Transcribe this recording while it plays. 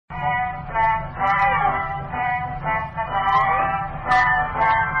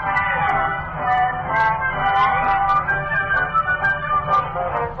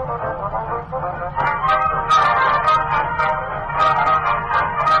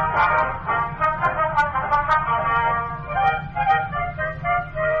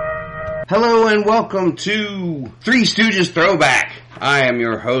Hello and welcome to Three Stooges Throwback. I am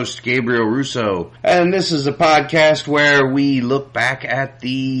your host, Gabriel Russo, and this is a podcast where we look back at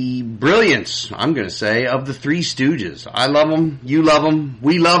the brilliance, I'm going to say, of the Three Stooges. I love them, you love them,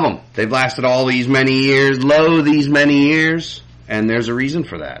 we love them. They've lasted all these many years, these many years, and there's a reason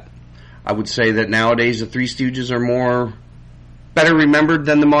for that. I would say that nowadays the Three Stooges are better remembered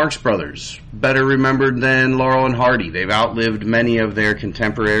than the Marx Brothers, better remembered than Laurel and Hardy. They've outlived many of their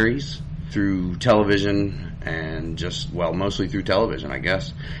contemporaries through television and mostly through television, I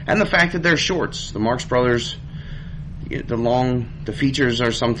guess. And the fact that they're shorts. The Marx Brothers, the features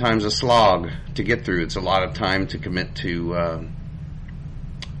are sometimes a slog to get through. It's a lot of time to commit to,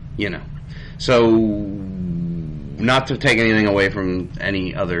 So, not to take anything away from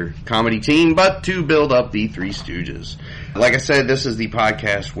any other comedy team, but to build up the Three Stooges. Like I said, this is the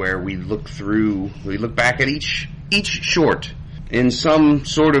podcast where we look back at each short in some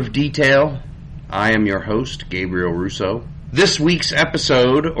sort of detail. I am your host, Gabriel Russo. This week's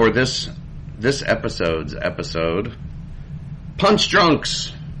episode, or this episode's episode, Punch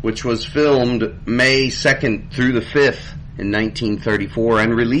Drunks, which was filmed May 2nd through the 5th in 1934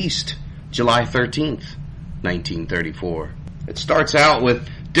 and released July 13th, 1934. It starts out with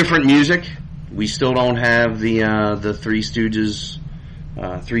different music. We still don't have the Three Stooges,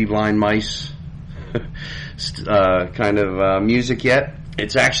 Three Blind Mice kind of music yet.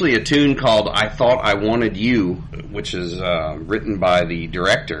 It's actually a tune called I Thought I Wanted You, which is written by the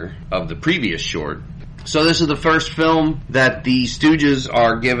director of the previous short. So this is the first film that the Stooges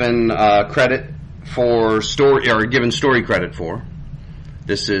are given given story credit for.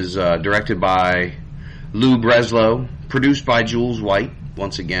 This is directed by Lou Breslow, produced by Jules White.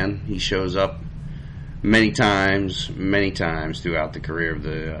 Once again, he shows up many times throughout the career of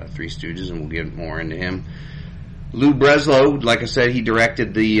the Three Stooges, and we'll get more into him. Lou Breslow, like I said, he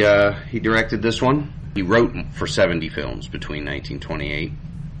directed this one. He wrote for 70 films between 1928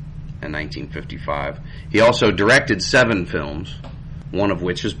 and 1955. He also directed 7 films, one of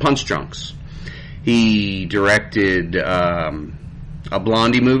which is Punch Drunks. He directed a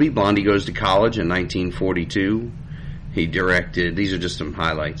Blondie movie, Blondie Goes to College, in 1942. He directed, these are just some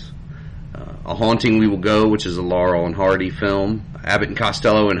highlights, A Haunting We Will Go, which is a Laurel and Hardy film, Abbott and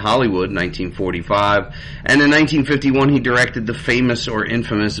Costello in Hollywood, 1945, and in 1951 he directed the famous or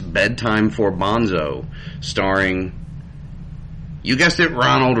infamous Bedtime for Bonzo, starring, you guessed it,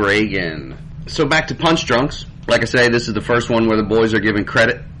 Ronald Reagan. So back to Punch Drunks. Like I say, this is the first one where the boys are given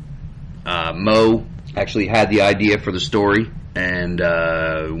credit. Mo actually had the idea for the story, and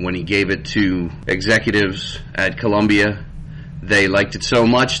when he gave it to executives at Columbia, they liked it so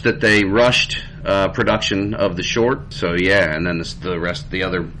much that they rushed production of the short. So yeah, and then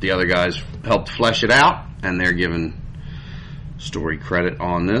the other guys helped flesh it out, and they're given story credit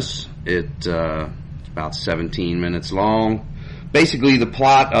on this. It's about 17 minutes long. Basically, the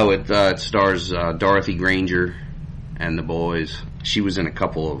plot. It stars Dorothy Granger and the boys. She was in a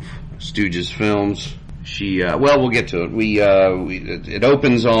couple of Stooges films. We'll get to it. It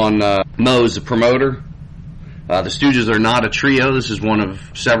opens on Mo's the promoter. The Stooges are not a trio. This is one of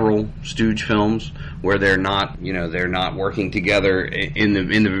several Stooge films where they're not working together in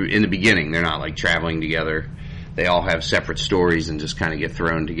the beginning. They're not like traveling together. They all have separate stories and just kind of get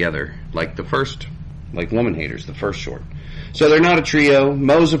thrown together, like Woman Haters, the first short. So they're not a trio.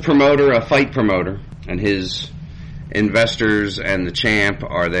 Mo's a promoter, a fight promoter, and his investors and the champ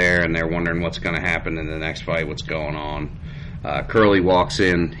are there, and they're wondering what's going to happen in the next fight, what's going on. Curly walks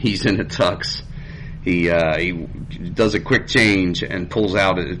in. He's in a tux. He does a quick change and pulls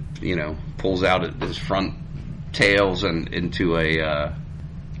out his front tails and into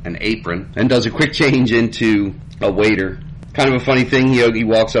an apron, and does a quick change into a waiter. Kind of a funny thing. He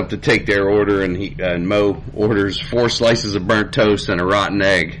walks up to take their order, and Mo orders 4 slices of burnt toast and a rotten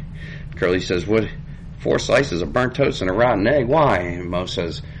egg. Curly says, "What? 4 slices of burnt toast and a rotten egg? Why?" And Mo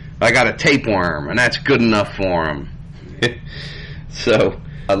says, "I got a tapeworm, and that's good enough for him." So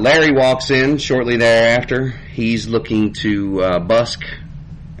Larry walks in shortly thereafter. He's looking to busk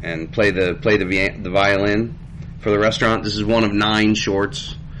and play the violin for the restaurant. This is one of 9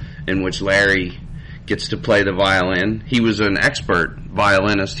 shorts in which Larry gets to play the violin. He was an expert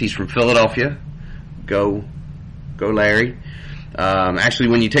violinist. He's from Philadelphia. Go Larry. Actually,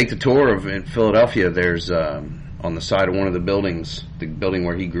 when you take the tour of Philadelphia, there's on the side of one of the buildings, the building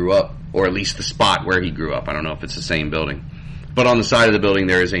where he grew up, or at least the spot where he grew up. I don't know if it's the same building. But on the side of the building,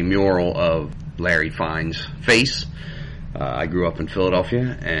 there is a mural of Larry Fine's face. I grew up in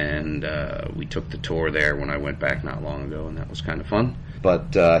Philadelphia, and we took the tour there when I went back not long ago, and that was kind of fun.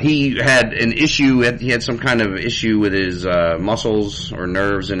 But he had an issue. He had some kind of issue with his muscles or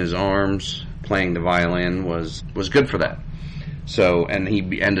nerves in his arms. Playing the violin was good for that. So, and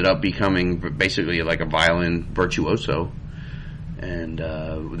he ended up becoming basically like a violin virtuoso. And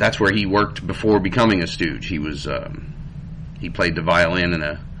that's where he worked before becoming a Stooge. He played the violin in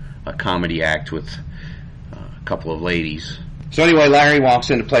a comedy act with a couple of ladies. So anyway, Larry walks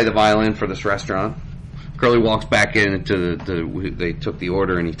in to play the violin for this restaurant. Curly walks back in they took the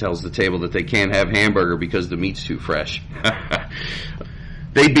order, and he tells the table that they can't have hamburger because the meat's too fresh.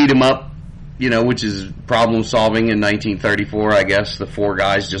 They beat him up, which is problem solving in 1934, I guess. The four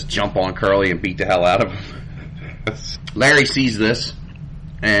guys just jump on Curly and beat the hell out of him. Larry sees this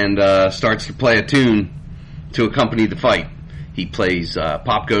and starts to play a tune to accompany the fight. He plays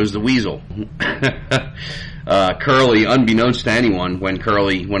Pop Goes the Weasel. Curly, unbeknownst to anyone,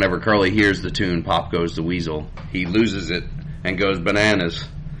 whenever Curly hears the tune Pop Goes the Weasel, he loses it and goes bananas.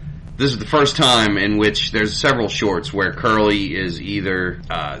 This is the first time in which there's several shorts where Curly is either,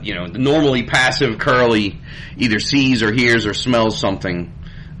 the normally passive Curly either sees or hears or smells something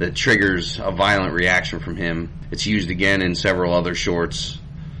that triggers a violent reaction from him. It's used again in several other shorts.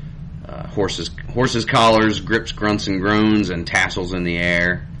 Horses' collars, grips, grunts, and groans, and tassels in the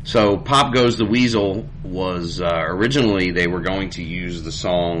air. So Pop Goes the Weasel was, originally they were going to use the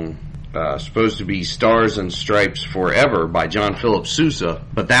song, supposed to be Stars and Stripes Forever by John Philip Sousa,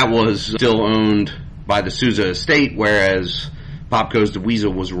 but that was still owned by the Sousa estate, whereas Pop Goes the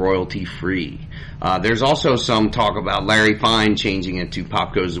Weasel was royalty free. There's also some talk about Larry Fine changing it to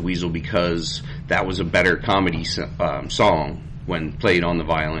Pop Goes the Weasel because that was a better comedy song when played on the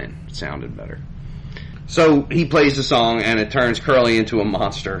violin. It sounded better. So he plays the song, and it turns Curly into a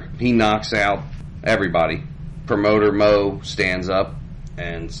monster. He knocks out everybody. Promoter Mo stands up,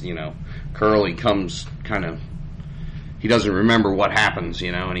 and, Curly comes he doesn't remember what happens,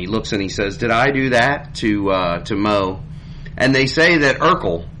 and he looks and he says, "Did I do that?" to Mo. And they say that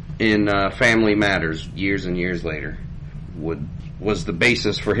Urkel in Family Matters, years and years later, was the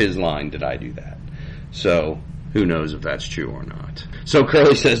basis for his line, "Did I do that?" So who knows if that's true or not. So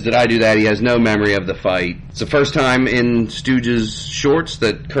Curly says, "Did I do that?" He has no memory of the fight. It's the first time in Stooge's shorts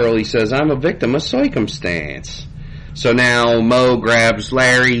that Curly says, "I'm a victim of circumstance." So now Mo grabs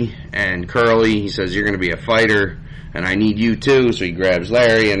Larry and Curly. He says, "You're going to be a fighter, and I need you too." So he grabs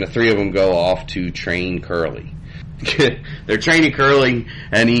Larry, and the three of them go off to train Curly. They're training Curly,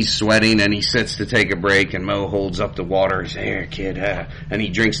 and he's sweating, and he sits to take a break, and Mo holds up the water. He says, "Here, kid," and he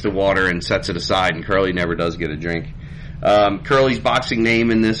drinks the water and sets it aside, and Curly never does get a drink. Curly's boxing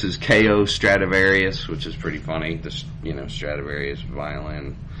name in this is K.O. Stradivarius, which is pretty funny. This, Stradivarius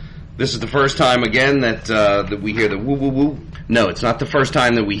violin. This is the first time, again, that we hear the woo-woo-woo. No, it's not the first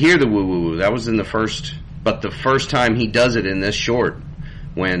time that we hear the woo-woo-woo. That was in the first, but the first time he does it in this short,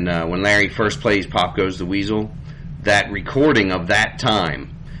 when Larry first plays Pop Goes the Weasel, that recording of that time,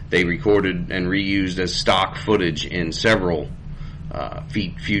 they recorded and reused as stock footage in several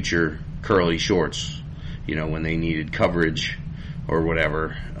future Curly shorts. When they needed coverage or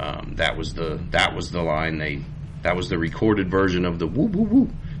whatever, that was the line that was the recorded version of the woo woo woo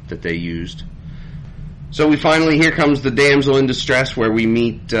that they used. So here comes the damsel in distress, where we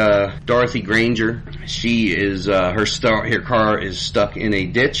meet Dorothy Granger. She is her car is stuck in a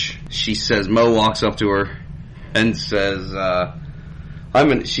ditch. She says, Mo walks up to her and says,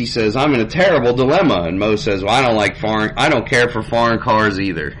 she says, "I'm in a terrible dilemma." And Mo says, "Well, I don't care for foreign cars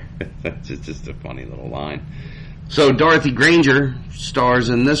either." That's just a funny little line. So Dorothy Granger stars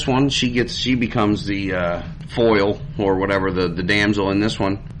in this one. She becomes the foil or whatever, the damsel in this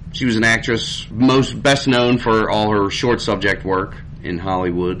one. She was an actress best known for all her short subject work in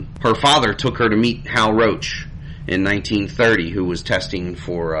Hollywood. Her father took her to meet Hal Roach in 1930, who was testing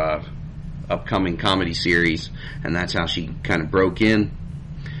for upcoming comedy series, and that's how she kind of broke in.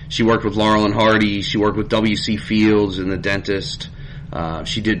 She worked with Laurel and Hardy. She worked with W.C. Fields in The Dentist.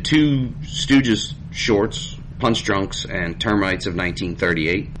 She did 2 Stooges shorts, Punch Drunks and Termites of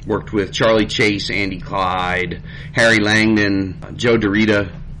 1938. Worked with Charlie Chase, Andy Clyde, Harry Langdon, Joe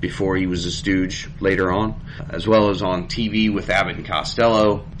DeRita before he was a Stooge later on, as well as on TV with Abbott and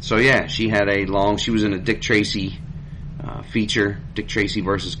Costello. So yeah, she was in a Dick Tracy feature, Dick Tracy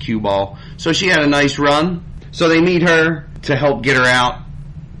versus Cue Ball. So she had a nice run. So they need her to help get her out.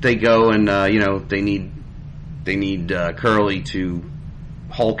 They go and they need Curly to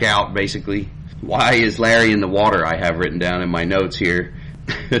Hulk out, basically. Why is Larry in the water? I have written down in my notes here.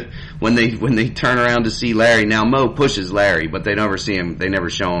 when they turn around to see Larry, now Mo pushes Larry, but they never see him. They never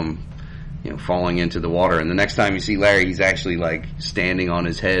show him, falling into the water. And the next time you see Larry, he's actually like standing on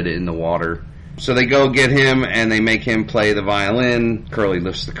his head in the water, So they go get him, and they make him play the violin. Curly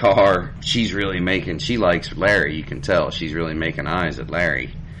lifts the car. She likes Larry, you can tell. She's really making eyes at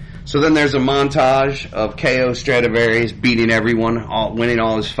Larry. So then there's a montage of K.O. Stradivarius beating everyone, winning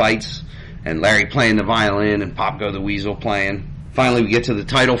all his fights, and Larry playing the violin, and Pop Goes the Weasel playing. Finally, we get to the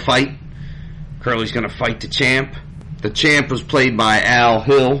title fight. Curly's going to fight the champ. The champ was played by Al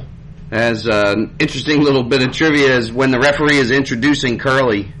Hill. As an interesting little bit of trivia is when the referee is introducing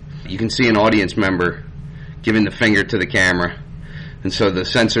Curly, you can see an audience member giving the finger to the camera. And so the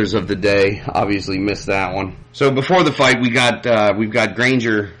censors of the day obviously missed that one. So before the fight, we've got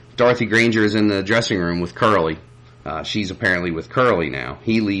Granger. Dorothy Granger is in the dressing room with Curly. She's apparently with Curly now.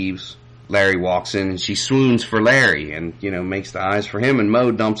 He leaves. Larry walks in, and she swoons for Larry and, makes the eyes for him, and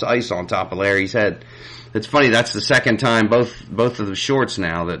Mo dumps ice on top of Larry's head. It's funny, that's the second time both of the shorts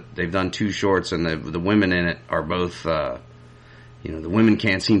now that they've done 2 shorts, and the women in it are both, the women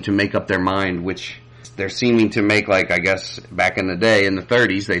can't seem to make up their mind, which they're seeming to make, like, I guess, back in the day, in the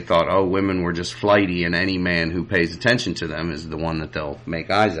 30s, they thought, women were just flighty, and any man who pays attention to them is the one that they'll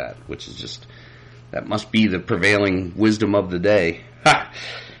make eyes at, which is just, that must be the prevailing wisdom of the day. Ha!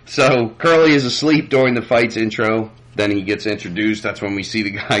 So, Curly is asleep during the fight's intro, then he gets introduced, that's when we see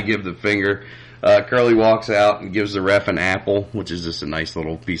the guy give the finger. Curly walks out and gives the ref an apple, which is just a nice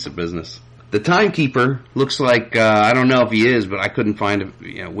little piece of business. The timekeeper looks like, I don't know if he is, but I couldn't find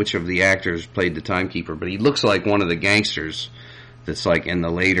which of the actors played the timekeeper, but he looks like one of the gangsters that's like in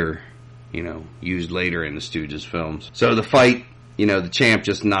the later, used later in the Stooges films. So the fight, the champ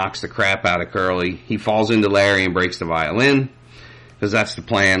just knocks the crap out of Curly. He falls into Larry and breaks the violin, because that's the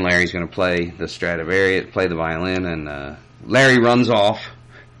plan. Larry's going to play the Stradivarius, play the violin, and Larry runs off.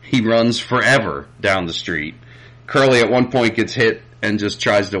 He runs forever down the street. Curly at one point gets hit and just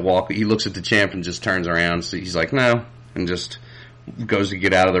tries to walk. He looks at the champ and just turns around. So he's like, no, and just goes to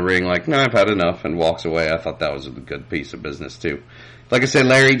get out of the ring like, no, I've had enough, and walks away. I thought that was a good piece of business, too. Like I said,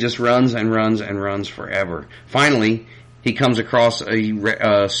 Larry just runs and runs and runs forever. Finally, he comes across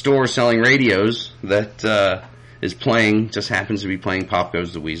a store selling radios that just happens to be playing Pop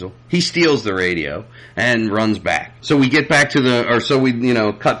Goes the Weasel. He steals the radio and runs back. So we get back to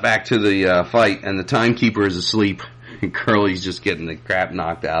cut back to the fight, and the timekeeper is asleep, and Curly's just getting the crap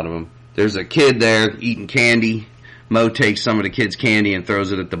knocked out of him. There's a kid there eating candy. Mo takes some of the kid's candy and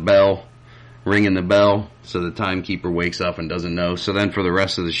throws it at the bell, ringing the bell, so the timekeeper wakes up and doesn't know. So then for the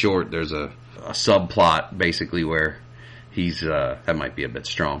rest of the short, there's a subplot, basically, where he's, that might be a bit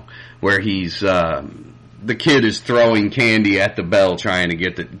strong, where he's, the kid is throwing candy at the bell, trying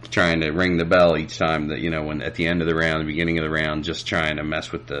to ring the bell each time that, when at the end of the round, the beginning of the round, just trying to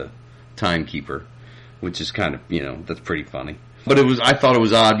mess with the timekeeper, which is kind of, that's pretty funny. But I thought it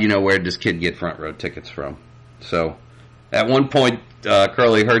was odd, where did this kid get front row tickets from? So, at one point,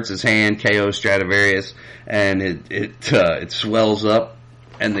 Curly hurts his hand, K.O. Stradivarius, and it swells up,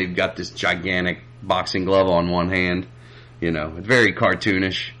 and they've got this gigantic boxing glove on one hand. It's very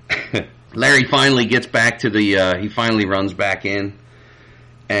cartoonish. Larry finally gets back to he finally runs back in,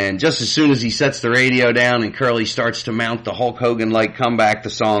 and just as soon as he sets the radio down and Curly starts to mount the Hulk Hogan-like comeback, the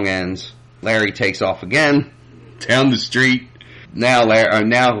song ends. Larry takes off again, down the street. Now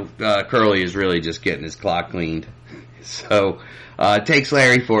Curly is really just getting his clock cleaned. So, it takes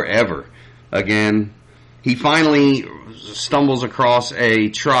Larry forever. Again, he finally stumbles across a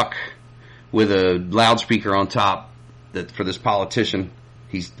truck with a loudspeaker on top for this politician.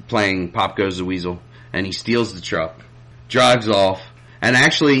 He's playing Pop Goes the Weasel, and he steals the truck, drives off, and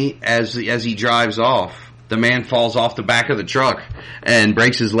actually, as he drives off, the man falls off the back of the truck and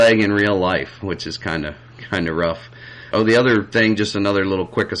breaks his leg in real life, which is kind of rough. Oh, the other thing, just another little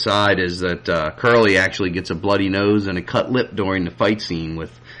quick aside, is that Curly actually gets a bloody nose and a cut lip during the fight scene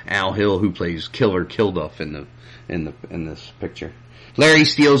with Al Hill, who plays Killer Kilduff in this picture. Larry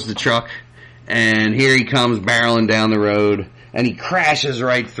steals the truck, and here he comes barreling down the road. And he crashes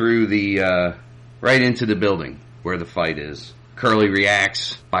right through right into the building where the fight is. Curly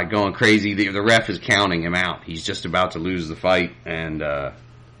reacts by going crazy. The ref is counting him out. He's just about to lose the fight, and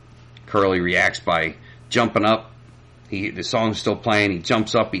Curly reacts by jumping up. The song's still playing. He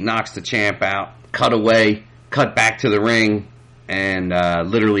jumps up. He knocks the champ out. Cut away. Cut back to the ring, and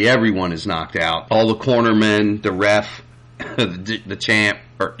literally everyone is knocked out. All the cornermen, the ref, the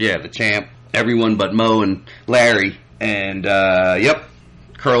champ, everyone but Mo and Larry. And,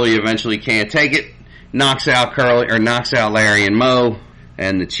 Curly eventually can't take it, knocks out Larry and Mo,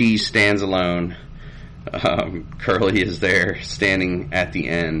 and the cheese stands alone. Curly is there, standing at the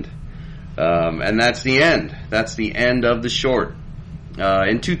end. And that's the end. That's the end of the short.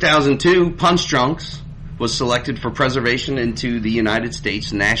 In 2002, Punch Drunks was selected for preservation into the United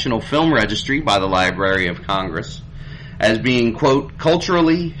States National Film Registry by the Library of Congress as being, quote,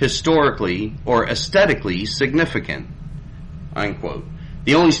 culturally, historically, or aesthetically significant, unquote.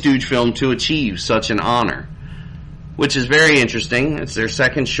 The only Stooge film to achieve such an honor, which is very interesting. It's their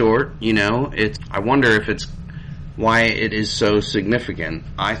second short, you know. I wonder if it's why it is so significant.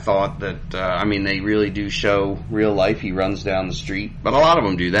 I thought that, they really do show real life. He runs down the street, but a lot of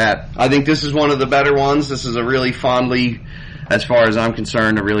them do that. I think this is one of the better ones. This is a really fondly, as far as I'm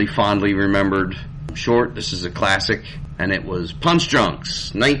concerned, a really fondly remembered short. This is a classic, and it was Punch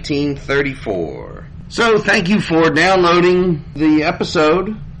Drunks, 1934. So thank you for downloading the episode.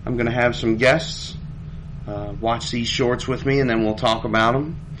 I'm going to have some guests watch these shorts with me, and then we'll talk about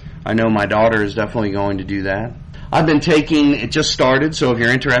them. I know my daughter is definitely going to do that. I've been taking, it just started, so if you're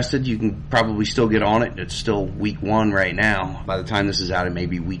interested, you can probably still get on it. It's still week 1 right now. By the time this is out, it may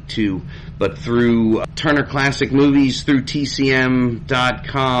be week 2. But through Turner Classic Movies, through TCM.com,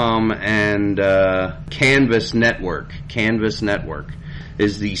 and Canvas Network. Canvas Network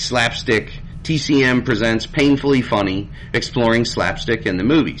is the slapstick. TCM presents Painfully Funny, exploring slapstick in the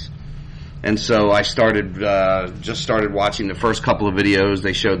movies. And so I just started watching the first couple of videos.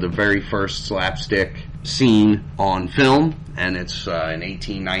 They showed the very first slapstick scene on film, and it's in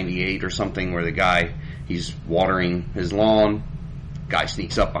 1898 or something, where the guy, he's watering his lawn. Guy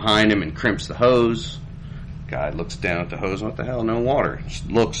sneaks up behind him and crimps the hose. Guy looks down at the hose. What the hell? No water. Just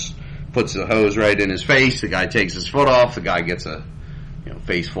looks, puts the hose right in his face. The guy takes his foot off. The guy gets a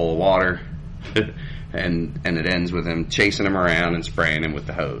face full of water. And it ends with him chasing him around and spraying him with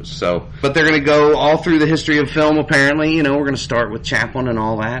the hose. So, but they're going to go all through the history of film, apparently. We're going to start with Chaplin and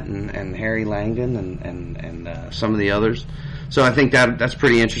all that, and Harry Langdon and some of the others. So I think that's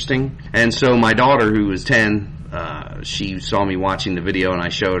pretty interesting. And so my daughter, who was 10, she saw me watching the video, and I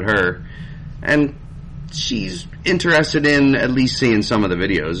showed her. And she's interested in at least seeing some of the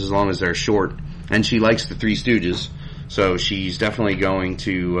videos, as long as they're short. And she likes the Three Stooges. So she's definitely going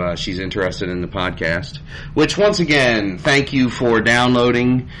to, she's interested in the podcast. Which, once again, thank you for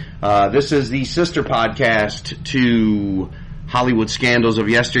downloading. This is the sister podcast to Hollywood Scandals of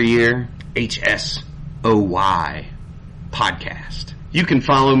Yesteryear, HSOY podcast. You can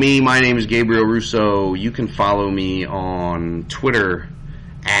follow me. My name is Gabriel Russo. You can follow me on Twitter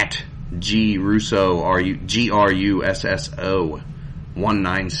at GRusso, GRUSSO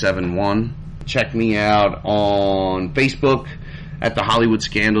 1971. Check me out on Facebook at the Hollywood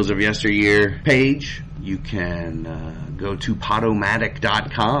Scandals of Yesteryear page. You can go to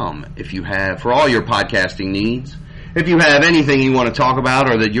Podomatic.com if you have, for all your podcasting needs. If you have anything you want to talk about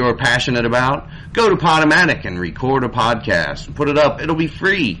or that you're passionate about, go to Podomatic and record a podcast. Put it up. It'll be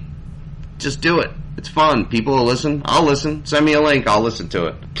free. Just do it. It's fun. People will listen. I'll listen. Send me a link. I'll listen to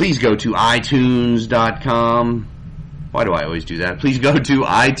it. Please go to iTunes.com. Why do I always do that? Please go to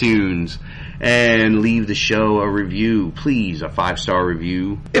iTunes and leave the show a review. Please, a 5-star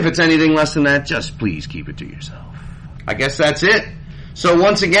review. If it's anything less than that, just please keep it to yourself. I guess that's it. So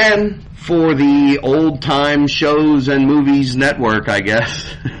once again, for the Old Time Shows and Movies Network, I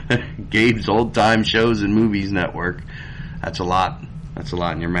guess. Gabe's Old Time Shows and Movies Network. That's a lot. That's a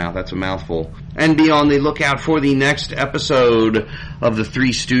lot in your mouth. That's a mouthful. And be on the lookout for the next episode of the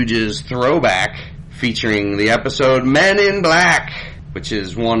Three Stooges Throwback, featuring the episode Men in Black, which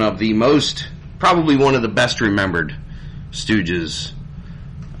is one of the probably one of the best remembered Stooges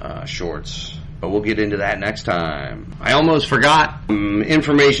shorts. But we'll get into that next time. I almost forgot.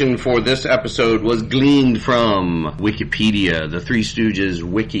 Information for this episode was gleaned from Wikipedia, the Three Stooges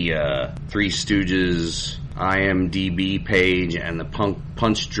Wikia, Three Stooges IMDb page, and the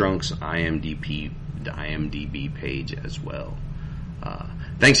Punch Drunks IMDb page as well.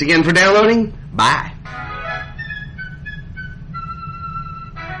 Thanks again for downloading. Bye.